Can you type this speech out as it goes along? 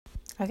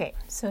Okay,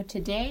 so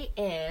today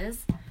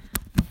is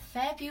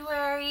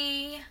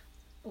February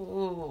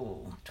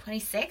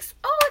 26th.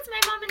 Oh, it's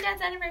my mom and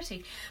dad's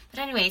anniversary.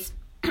 But anyways,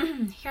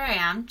 here I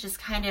am, just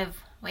kind of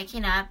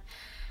waking up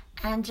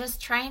and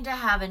just trying to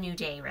have a new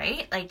day,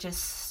 right? Like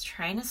just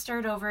trying to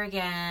start over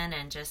again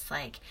and just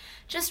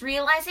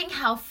realizing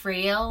how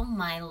frail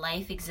my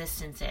life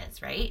existence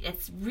is, right?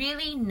 It's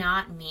really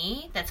not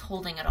me that's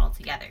holding it all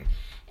together.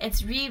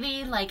 It's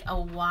really like a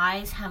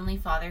wise Heavenly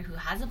Father who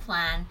has a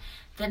plan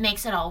that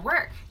makes it all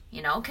work,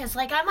 you know? Because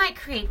like I might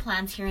create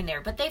plans here and there,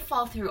 but they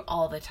fall through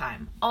all the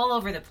time, all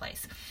over the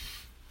place.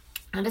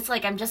 And it's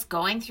like I'm just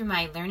going through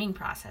my learning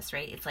process,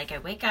 right? It's like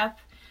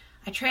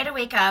I try to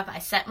wake up, I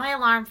set my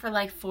alarm for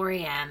like 4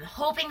 a.m.,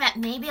 hoping that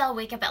maybe I'll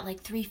wake up at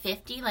like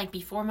 3:50, like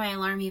before my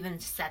alarm even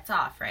sets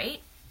off,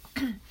 right?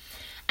 And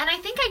I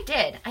think I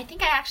did. I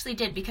think I actually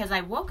did, because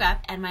I woke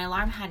up and my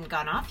alarm hadn't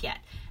gone off yet.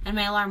 And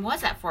my alarm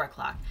was at 4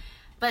 o'clock.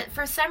 But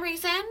for some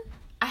reason,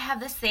 I have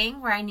this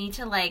thing where I need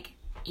to like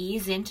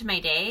ease into my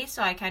day.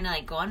 So I kind of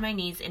like go on my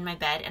knees in my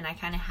bed and I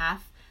kind of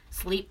half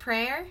sleep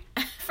prayer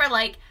for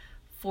like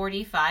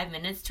 45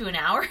 minutes to an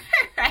hour,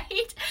 right?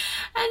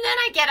 And then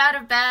I get out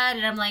of bed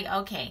and I'm like,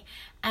 okay.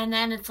 And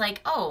then it's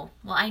like, oh,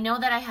 well, I know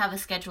that I have a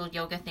scheduled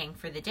yoga thing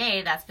for the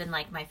day. That's been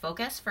like my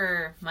focus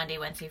for Monday,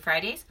 Wednesday,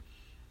 Fridays.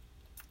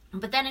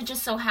 But then it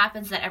just so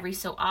happens that every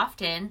so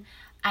often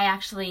I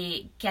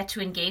actually get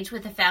to engage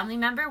with a family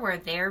member where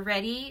they're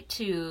ready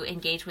to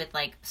engage with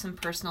like some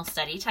personal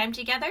study time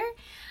together,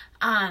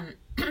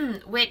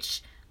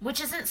 which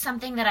isn't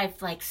something that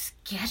I've like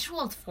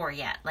scheduled for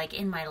yet, like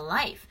in my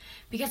life,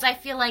 because I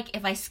feel like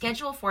if I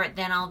schedule for it,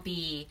 then I'll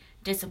be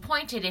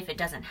disappointed if it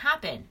doesn't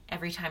happen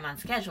every time on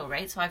schedule,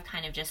 right? So I've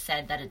kind of just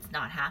said that it's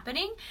not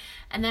happening,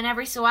 and then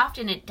every so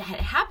often it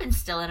happens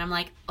still, and I'm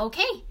like,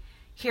 okay,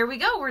 here we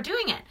go, we're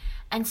doing it.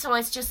 And so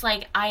it's just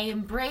like I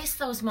embrace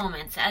those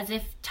moments as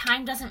if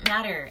time doesn't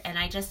matter, and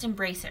I just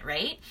embrace it,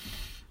 right?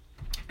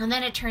 And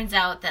then it turns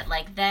out that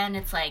like then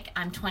it's like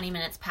I'm 20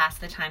 minutes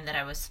past the time that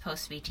I was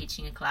supposed to be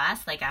teaching a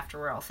class, like after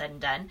we're all said and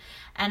done.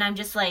 And I'm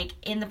just like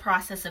in the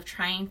process of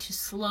trying to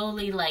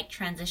slowly like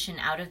transition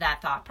out of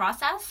that thought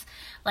process.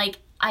 Like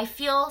I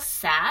feel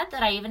sad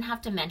that I even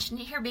have to mention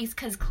it here,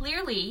 because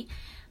clearly,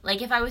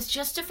 like if I was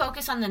just to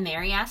focus on the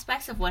Mary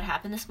aspects of what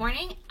happened this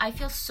morning, I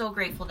feel so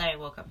grateful that I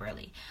woke up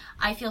early.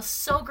 I feel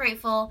so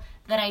grateful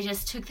that I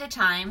just took the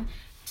time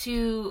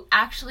to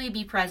actually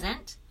be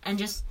present and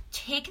just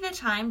take the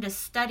time to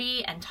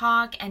study and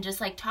talk and just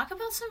like talk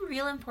about some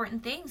real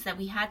important things that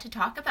we had to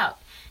talk about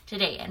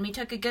today. And we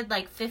took a good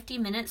like 50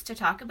 minutes to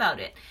talk about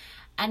it.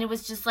 And it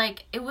was just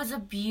like, it was a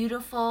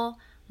beautiful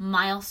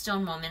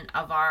milestone moment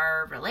of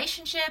our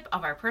relationship,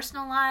 of our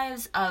personal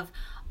lives, of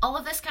all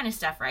of this kind of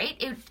stuff, right?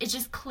 It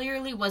just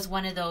clearly was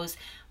one of those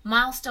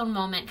milestone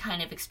moment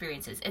kind of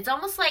experiences. It's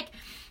almost like,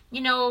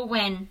 you know,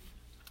 when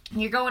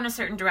you go in a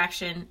certain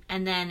direction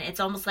and then it's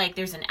almost like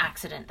there's an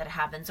accident that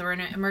happens or an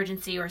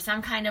emergency or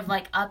some kind of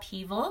like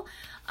upheaval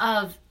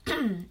of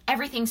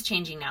everything's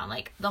changing now.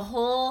 Like the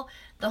whole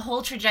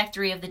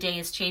trajectory of the day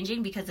is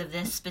changing because of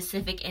this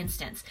specific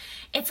instance.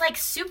 It's like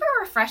super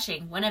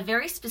refreshing when a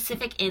very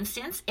specific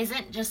instance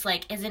isn't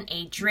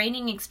a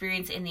draining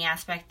experience in the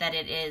aspect that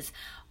it is,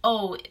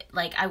 oh,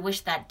 like I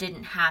wish that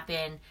didn't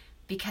happen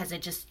because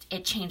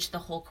it changed the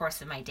whole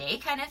course of my day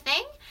kind of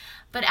thing.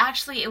 But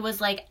actually it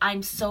was like,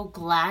 I'm so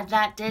glad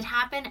that did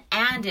happen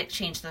and it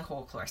changed the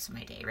whole course of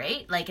my day,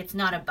 right? Like it's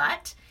not a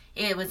but,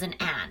 it was an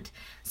and.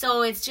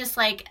 So it's just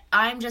like,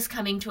 I'm just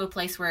coming to a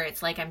place where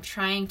it's like, I'm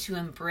trying to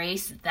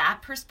embrace that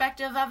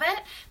perspective of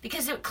it,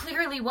 because it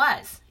clearly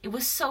was. It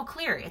was so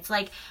clear. It's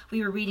like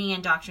we were reading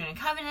in Doctrine and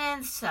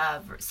Covenants,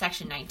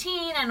 section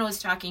 19, and it was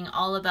talking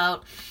all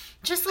about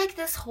just like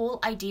this whole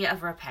idea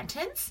of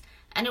repentance.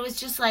 And it was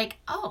just like,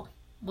 oh,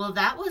 well,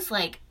 that was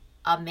like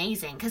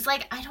amazing, because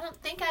like I don't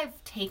think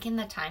I've taken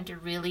the time to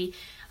really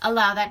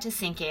allow that to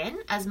sink in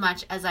as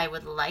much as I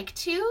would like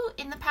to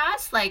in the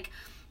past. Like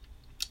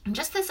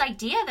just this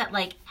idea that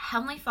like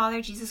Heavenly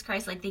Father, Jesus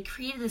Christ, like they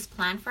created this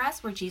plan for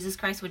us where Jesus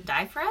Christ would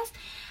die for us,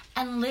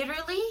 and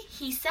literally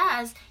he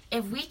says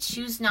if we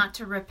choose not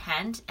to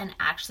repent and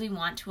actually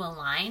want to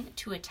align,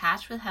 to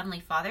attach with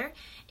Heavenly Father,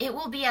 it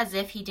will be as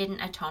if he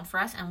didn't atone for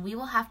us and we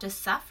will have to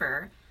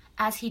suffer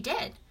as he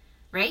did,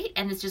 right?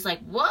 And it's just like,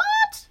 what?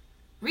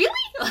 Really?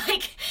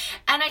 Like,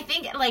 and I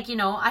think like, you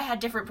know, I had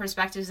different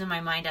perspectives in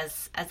my mind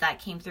as that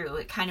came through.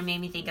 It kind of made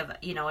me think of,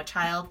 you know,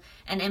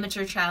 an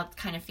immature child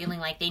kind of feeling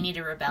like they need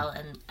to rebel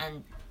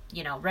and,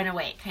 you know, run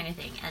away kind of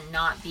thing and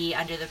not be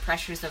under the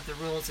pressures of the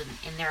rules in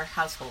their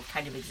household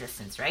kind of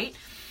existence, right?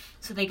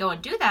 So they go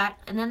and do that,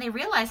 and then they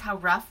realize how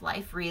rough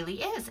life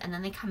really is, and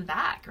then they come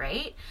back,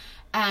 right?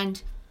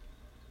 And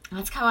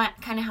that's kind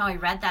of how I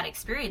read that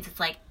experience. It's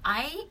like,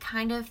 I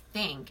kind of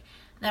think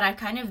that I've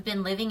kind of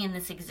been living in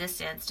this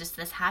existence, just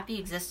this happy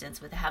existence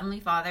with the Heavenly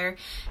Father,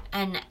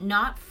 and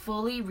not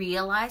fully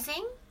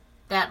realizing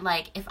that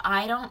like if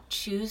I don't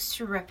choose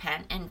to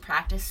repent and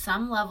practice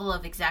some level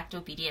of exact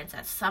obedience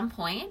at some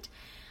point,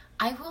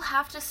 I will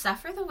have to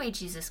suffer the way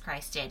Jesus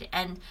Christ did.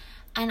 And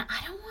And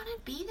I don't want to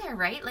be there,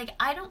 right? Like,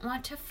 I don't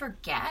want to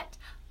forget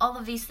all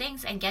of these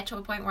things and get to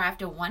a point where I have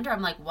to wonder,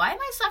 I'm like, why am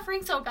I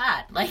suffering so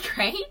bad? Like,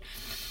 right?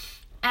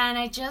 And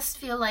I just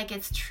feel like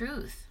it's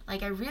truth.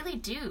 Like, I really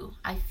do.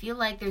 I feel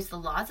like there's the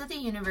laws of the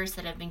universe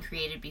that have been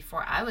created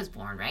before I was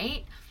born,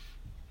 right?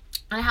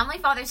 And Heavenly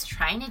Father's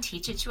trying to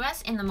teach it to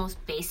us in the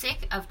most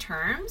basic of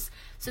terms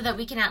so that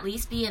we can at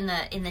least be in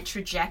the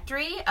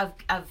trajectory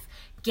of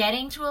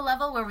getting to a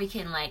level where we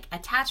can, like,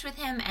 attach with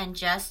Him and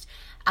just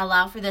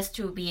allow for this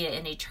to be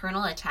an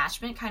eternal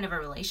attachment kind of a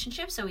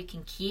relationship, so we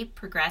can keep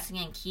progressing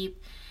and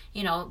keep,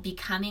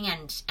 becoming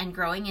and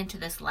growing into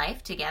this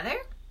life together.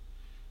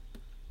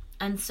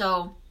 And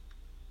so,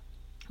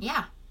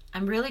 yeah,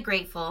 I'm really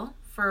grateful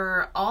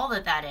for all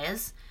that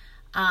is.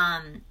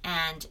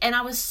 And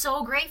I was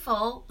so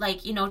grateful,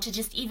 to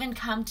just even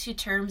come to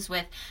terms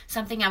with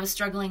something I was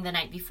struggling the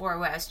night before,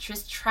 where I was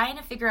just trying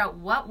to figure out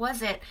what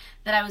was it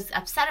that I was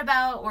upset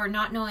about or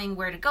not knowing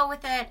where to go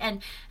with it.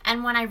 And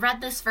when I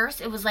read this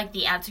verse, it was like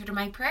the answer to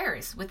my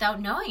prayers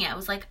without knowing it. I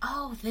was like,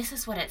 oh, this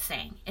is what it's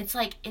saying. It's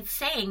like, it's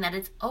saying that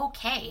it's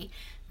okay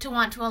to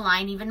want to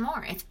align even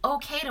more. It's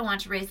okay to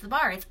want to raise the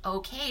bar. It's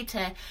okay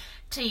to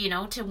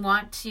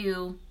want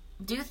to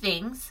do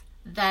things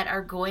that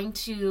are going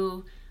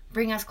to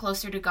bring us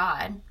closer to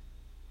God,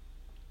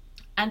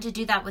 and to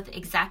do that with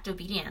exact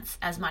obedience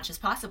as much as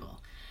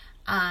possible.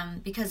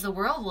 Because the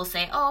world will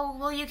say, oh,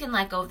 well, you can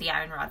let go of the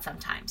iron rod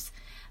sometimes.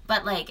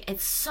 But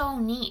it's so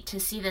neat to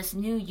see this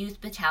new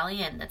youth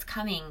battalion that's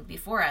coming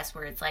before us,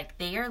 where it's like,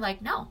 they are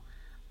like, no,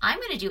 I'm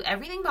going to do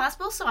everything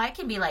possible so I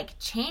can be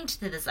chained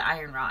to this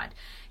iron rod,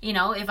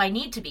 if I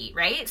need to be,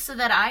 right? So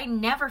that I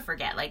never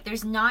forget.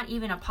 There's not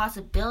even a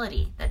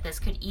possibility that this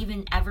could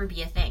even ever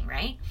be a thing,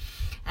 right?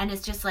 And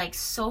it's just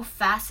so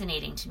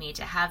fascinating to me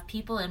to have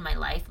people in my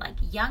life,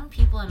 young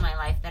people in my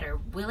life, that are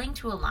willing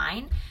to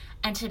align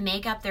and to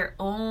make up their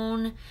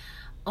own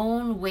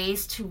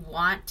ways to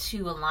want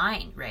to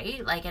align,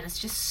 right? And it's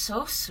just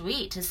so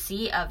sweet to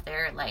see of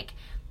their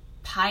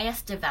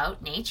pious,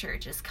 devout nature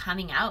just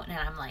coming out. And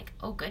I'm like,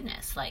 oh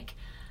goodness,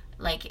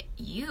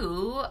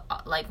 you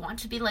want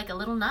to be a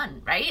little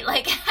nun, right? And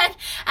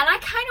I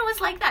kind of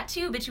was like that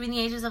too, between the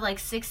ages of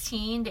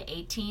 16 to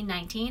 18,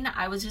 19.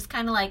 I was just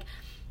kind of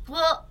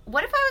well,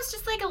 what if I was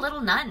just a little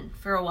nun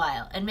for a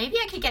while, and maybe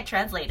I could get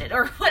translated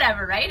or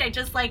whatever, right? I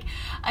just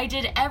I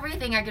did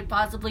everything I could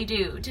possibly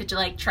do to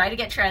try to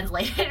get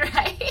translated,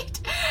 right?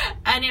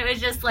 And it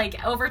was just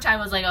over time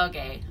I was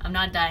okay, I'm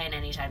not dying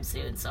anytime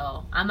soon,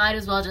 so I might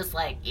as well just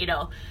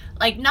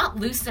not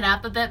loosen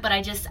up a bit, but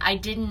I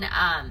didn't,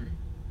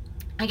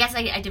 I guess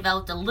I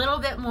developed a little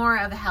bit more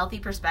of a healthy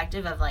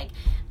perspective of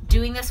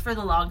doing this for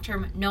the long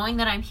term, knowing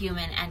that I'm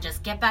human, and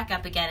just get back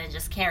up again and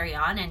just carry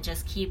on and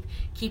just keep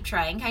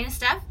trying kind of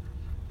stuff.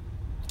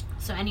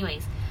 So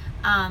anyways,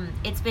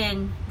 it's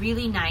been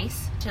really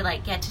nice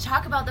to get to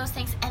talk about those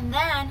things, and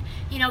then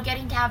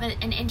getting to have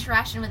an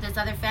interaction with this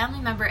other family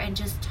member and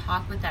just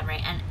talk with them,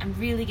 right? And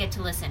really get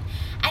to listen,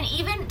 and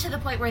even to the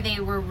point where they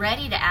were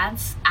ready to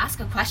ask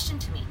a question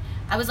to me.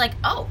 I was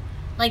oh,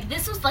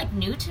 this was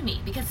new to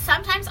me, because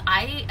sometimes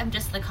I am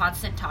just the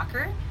constant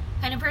talker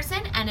kind of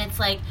person, and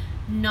it's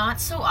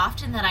not so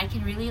often that I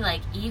can really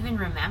even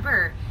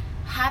remember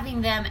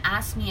having them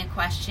ask me a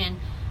question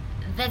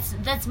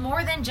that's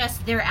more than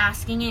just they're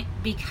asking it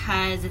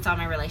because it's on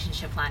my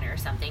relationship planner or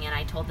something, and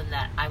I told them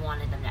that I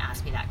wanted them to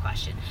ask me that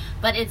question.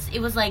 But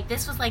it was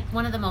this was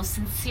one of the most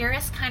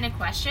sincerest kind of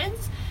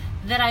questions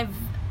that I've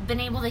been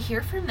able to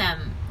hear from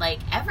them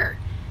ever.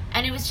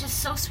 And it was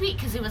just so sweet,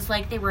 because it was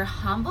they were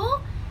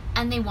humble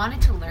and they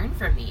wanted to learn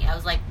from me. I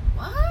was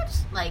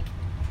what?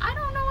 I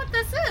don't know what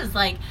this is.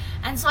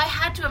 And so I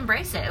had to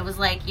embrace it. It was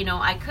I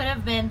could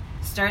have been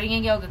starting a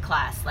yoga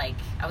class. I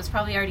was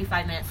probably already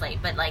 5 minutes late,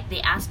 but they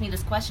asked me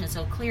this question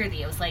so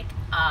clearly. It was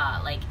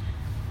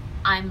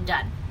I'm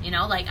done,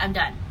 I'm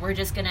done. We're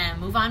just going to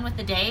move on with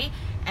the day,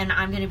 and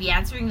I'm going to be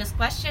answering this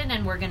question,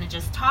 and we're going to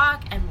just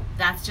talk, and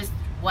that's just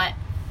what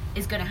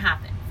is going to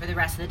happen for the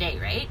rest of the day,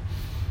 right?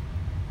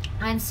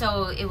 And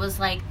so it was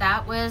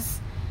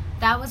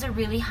that was a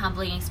really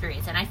humbling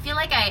experience. And I feel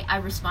I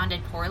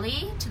responded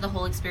poorly to the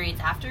whole experience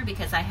after,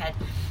 because I had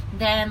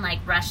then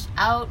rushed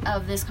out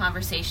of this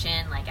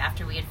conversation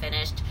after we had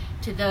finished,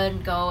 to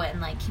then go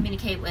and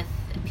communicate with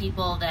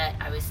people that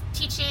I was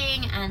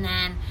teaching, and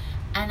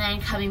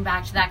then coming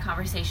back to that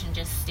conversation,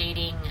 just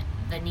stating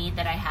the need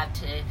that I had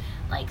to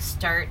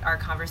start our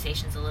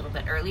conversations a little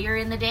bit earlier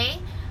in the day,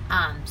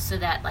 so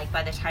that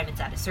by the time it's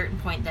at a certain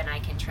point, then I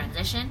can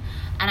transition.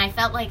 And I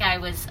felt I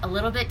was a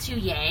little bit too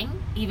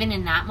yang even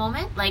in that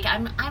moment.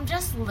 I'm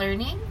just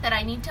learning that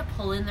I need to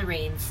pull in the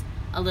reins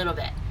a little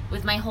bit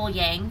with my whole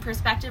yang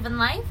perspective in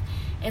life.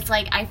 It's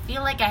I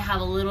feel I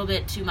have a little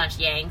bit too much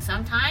yang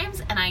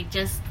sometimes, and I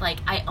just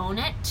I own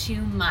it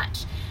too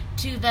much,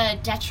 to the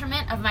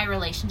detriment of my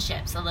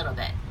relationships a little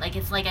bit.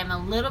 It's I'm a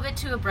little bit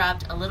too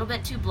abrupt, a little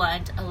bit too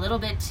blunt, a little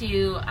bit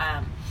too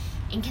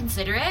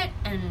inconsiderate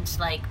and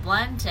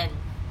blunt and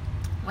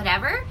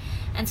whatever.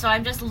 And so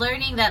I'm just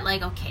learning that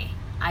okay,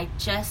 I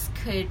just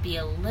could be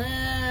a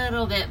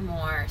little bit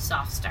more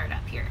soft start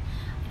up here.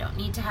 don't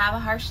need to have a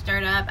harsh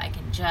startup. I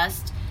can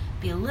just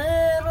be a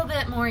little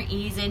bit more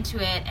ease into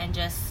it and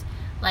just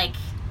like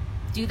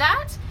do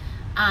that.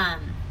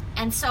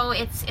 And so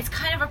it's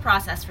kind of a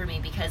process for me,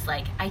 because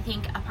like I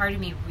think a part of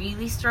me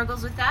really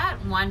struggles with that.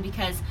 One,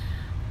 because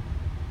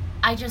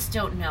I just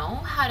don't know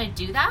how to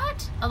do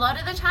that a lot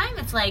of the time.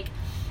 It's like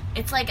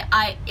if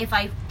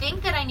I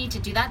think that I need to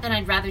do that, then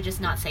I'd rather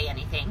just not say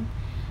anything.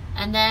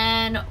 And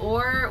then,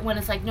 or when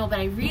it's like, no, but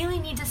I really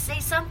need to say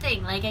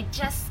something, like I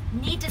just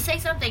need to say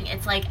something,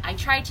 it's like I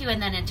try to, and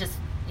then it just,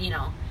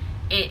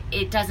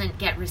 it doesn't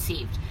get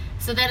received.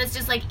 So then it's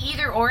just like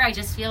either or. I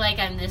just feel like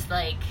I'm this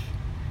like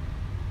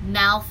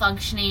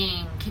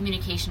malfunctioning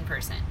communication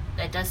person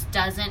that just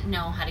doesn't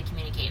know how to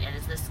communicate, and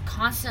is this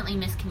constantly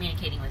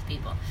miscommunicating with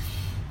people.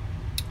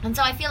 And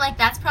so I feel like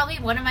that's probably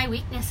one of my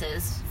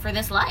weaknesses for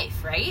this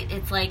life, right?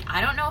 It's like, I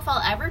don't know if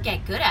I'll ever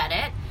get good at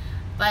it,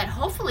 but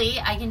hopefully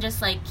I can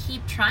just like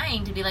keep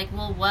trying to be like,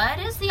 well, what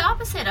is the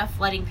opposite of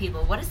flooding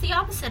people? What is the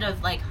opposite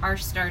of like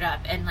harsh startup?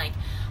 And like,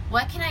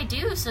 what can I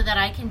do so that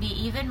I can be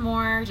even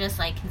more just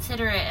like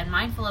considerate and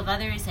mindful of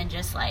others, and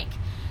just like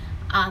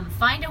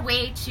find a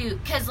way to,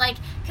 because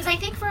I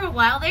think for a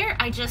while there,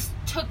 I just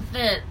took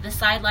the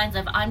sidelines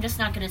of, I'm just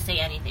not going to say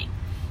anything.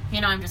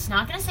 I'm just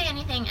not going to say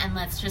anything, and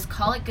let's just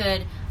call it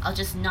good. I'll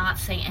just not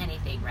say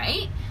anything,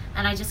 right?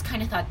 And I just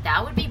kind of thought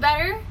that would be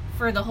better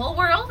for the whole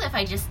world if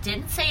I just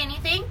didn't say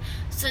anything,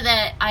 so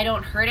that I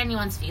don't hurt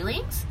anyone's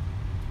feelings.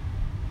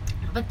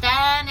 But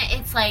then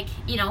it's like,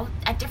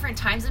 at different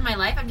times in my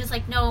life, I'm just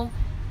like, no,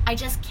 I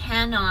just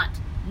cannot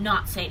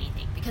not say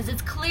anything, because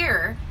it's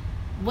clear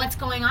what's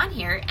going on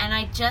here, and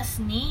I just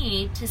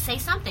need to say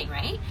something,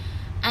 right?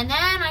 And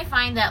then I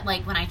find that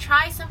like when I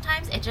try,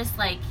 sometimes it just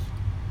like,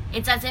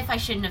 it's as if I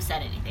shouldn't have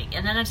said anything.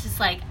 And then it's just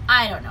like,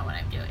 I don't know what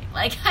I'm doing.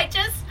 Like, I'm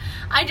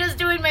just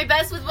doing my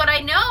best with what I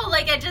know.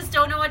 Like, I just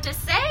don't know what to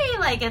say.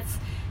 Like, it's,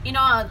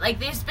 like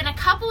there's been a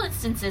couple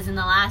instances in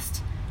the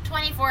last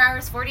 24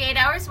 hours, 48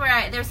 hours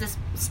where there's this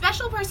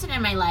special person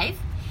in my life,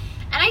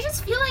 and I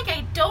just feel like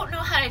I don't know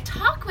how to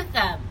talk with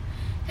them.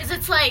 Because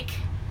it's like,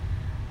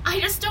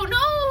 I just don't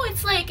know.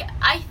 It's like,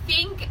 I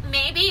think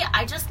maybe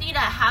I just need to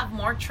have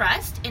more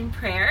trust in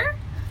prayer,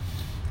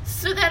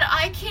 so that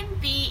I can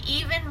be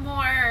even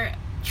more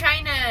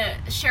trying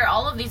to share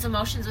all of these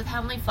emotions with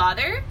Heavenly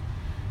Father,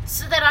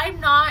 so that I'm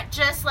not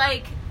just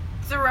like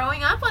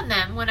throwing up on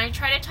them when I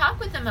try to talk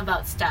with them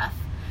about stuff.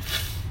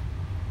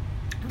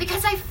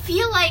 Because I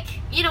feel like,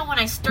 when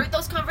I start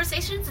those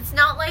conversations, it's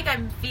not like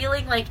I'm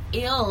feeling like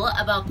ill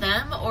about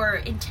them or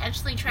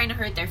intentionally trying to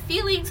hurt their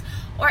feelings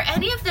or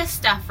any of this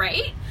stuff,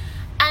 right?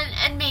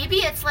 And maybe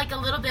it's like a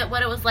little bit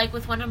what it was like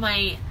with one of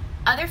my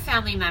other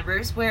family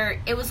members,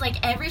 where it was like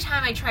every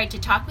time I tried to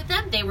talk with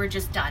them, they were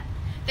just done.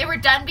 They were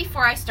done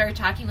before I started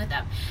talking with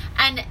them.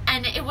 And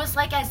it was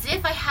like as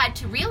if I had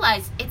to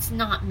realize it's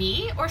not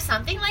me or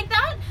something like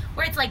that,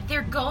 where it's like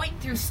they're going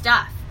through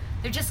stuff.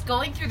 They're just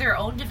going through their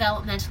own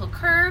developmental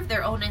curve,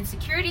 their own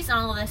insecurities and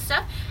all of this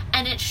stuff,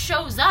 and it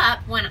shows up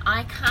when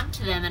I come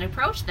to them and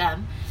approach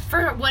them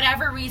for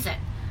whatever reason.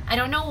 I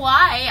don't know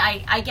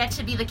why I get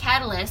to be the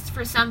catalyst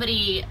for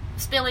somebody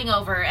spilling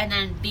over and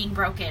then being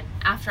broken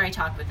after I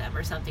talk with them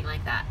or something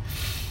like that.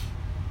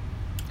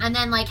 And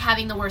then like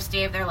having the worst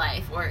day of their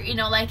life, or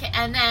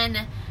and then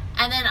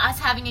us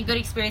having a good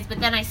experience,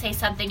 but then I say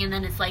something and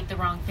then it's like the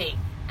wrong thing.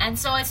 And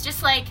so it's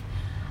just like,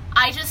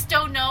 I just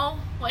don't know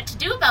what to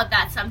do about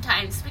that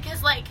sometimes,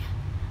 because like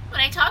when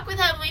I talk with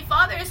Heavenly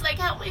Father, it's like,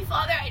 Heavenly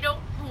Father, I don't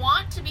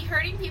want to be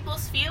hurting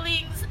people's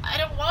feelings. I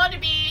don't want to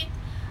be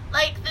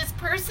like this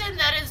person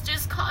that is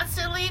just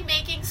constantly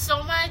making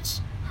so much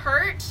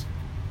hurt.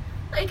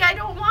 Like, I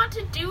don't want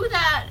to do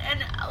that.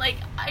 And like,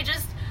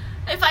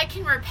 if I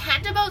can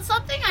repent about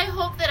something, I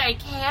hope that I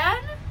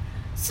can,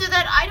 so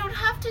that I don't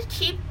have to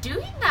keep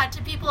doing that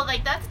to people.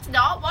 Like, that's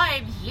not why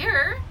I'm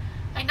here.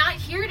 I'm not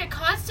here to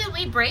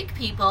constantly break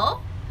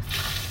people.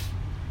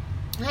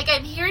 Like,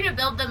 I'm here to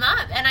build them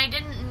up, and I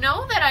didn't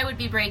know that I would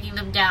be breaking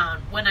them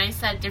down when I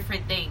said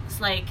different things.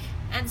 Like,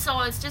 and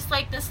so it's just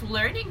like this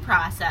learning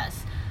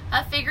process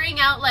of figuring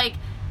out like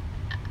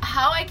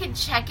how I can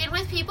check in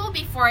with people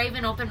before I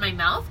even open my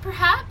mouth,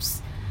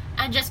 perhaps,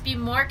 and just be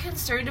more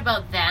concerned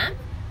about them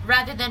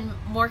rather than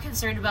more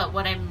concerned about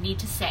what I need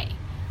to say.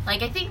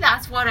 Like, I think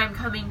that's what I'm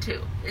coming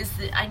to, is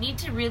that I need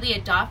to really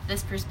adopt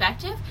this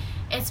perspective.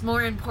 It's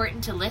more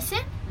important to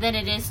listen than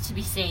it is to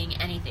be saying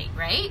anything,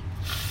 right?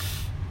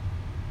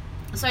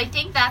 So I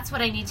think that's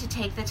what I need to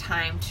take the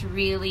time to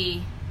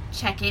really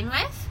check in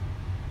with,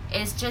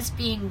 is just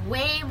being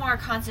way more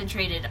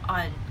concentrated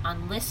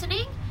on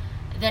listening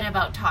than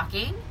about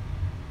talking.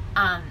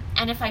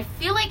 And if I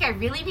feel like I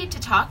really need to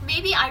talk,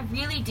 maybe I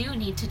really do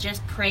need to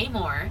just pray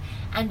more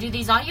and do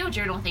these audio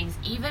journal things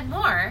even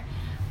more,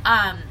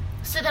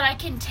 so that I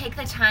can take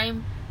the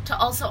time to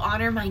also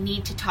honor my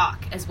need to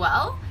talk as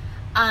well.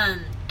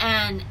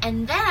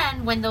 And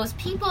then when those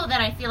people that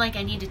I feel like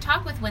I need to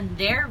talk with, when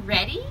they're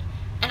ready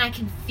and I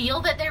can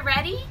feel that they're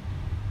ready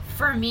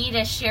for me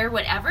to share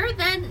whatever,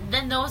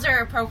 then those are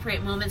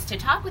appropriate moments to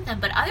talk with them.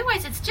 But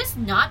otherwise, it's just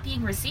not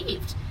being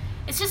received.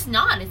 It's just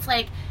not. It's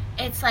like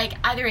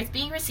either it's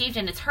being received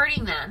and it's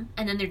hurting them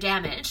and then they're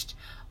damaged,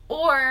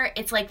 or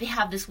it's like they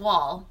have this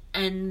wall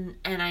and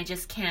I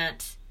just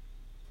can't,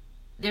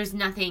 there's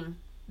nothing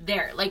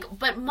there. Like,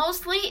 but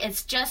mostly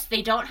it's just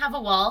they don't have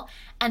a wall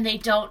and they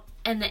don't,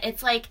 and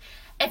it's like,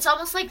 it's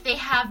almost like they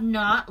have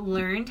not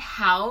learned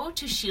how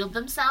to shield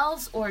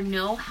themselves or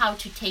know how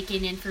to take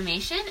in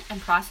information and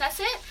process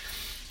it.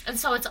 And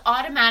so it's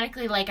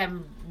automatically like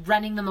I'm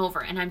running them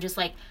over, and I'm just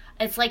like,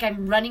 it's like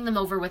I'm running them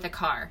over with a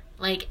car.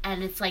 Like,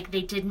 and it's like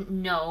they didn't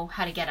know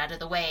how to get out of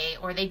the way,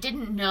 or they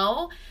didn't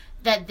know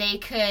that they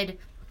could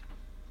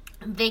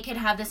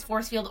have this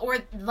force field, or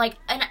like,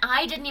 and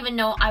I didn't even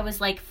know I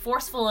was like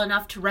forceful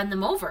enough to run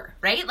them over,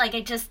 right? Like, I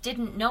just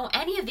didn't know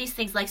any of these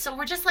things. Like, so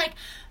we're just like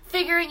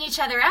figuring each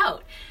other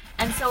out.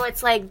 And so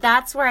it's like,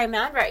 that's where I'm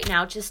at right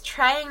now, just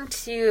trying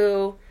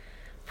to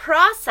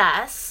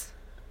process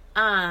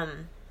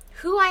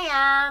who I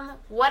am,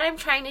 what I'm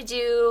trying to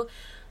do,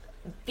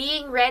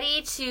 being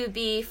ready to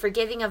be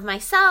forgiving of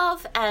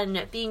myself,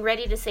 and being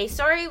ready to say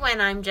sorry when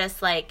I'm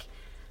just like,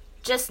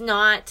 just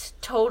not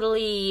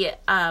totally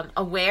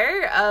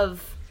aware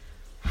of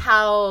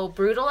how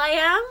brutal I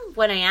am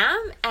when I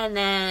am, and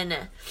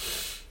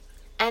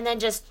then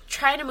just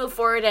trying to move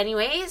forward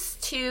anyways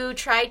to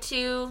try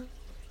to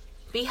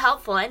be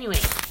helpful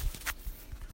anyways.